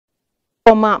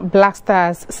Former Black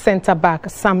Stars centre-back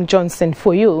Sam Johnson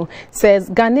Foyoo says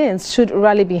Ghanaians should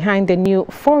rally behind the new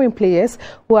foreign players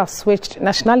who have switched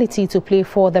nationality to play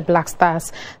for the Black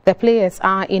Stars. The players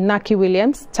are Inaki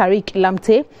Williams, Tariq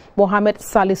Lamptey, Mohammed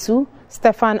Salisu,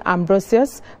 Stephan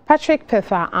Ambrosius, Patrick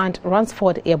Pfeffer and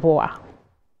Ransford Yeboah.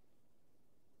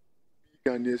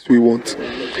 Ghanaians we want.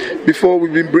 Before,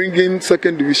 we've been bringing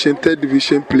second division, third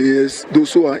division players,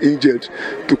 those who are injured,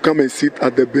 to come and sit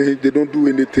at the bench. They don't do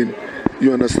anything.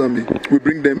 You understand me? We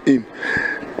bring them in.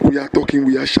 We are talking,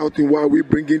 we are shouting, why are we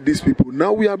bringing these people?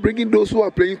 Now we are bringing those who are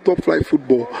playing top flight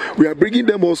football. We are bringing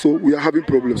them also, we are having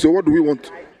problems. So what do we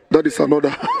want? That is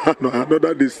another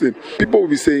this thing. People will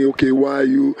be saying, okay, why are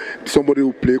you, somebody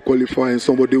will play, qualify, and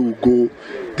somebody will go.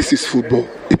 This is football.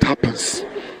 It happens.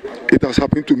 It has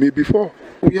happened to me before.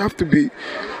 We have to be,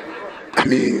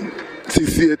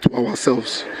 sincere to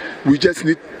ourselves. We just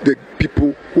need the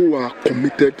people who are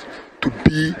committed to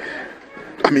be,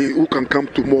 who can come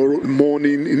tomorrow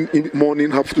morning,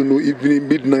 morning, afternoon, evening,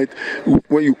 midnight.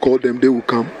 When you call them, they will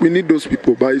come. We need those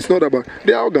people, but it's not about,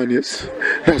 they are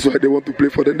Ghanaians. That's why they want to play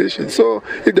for the nation. So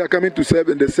if they are coming to serve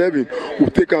and the serving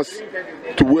will take us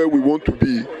to where we want to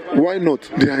be, why not?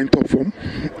 They are in top form.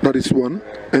 That is one.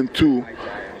 And two,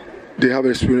 they have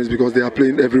experience because they are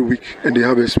playing every week and they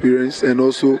have experience. And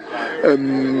also,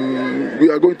 we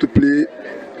are going to play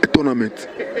a tournament,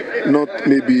 not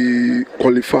maybe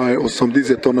qualify or something. It's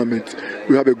a tournament.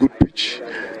 We have a good pitch,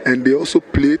 and they also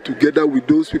play together with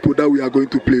those people that we are going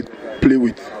to play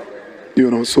with.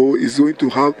 So it's going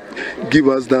to give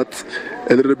us that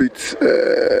a little bit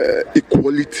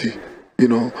equality,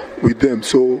 with them.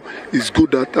 So it's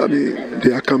good that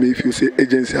they are coming. If you say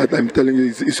agency, I'm telling you,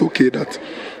 it's okay that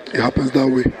it happens that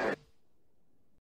way.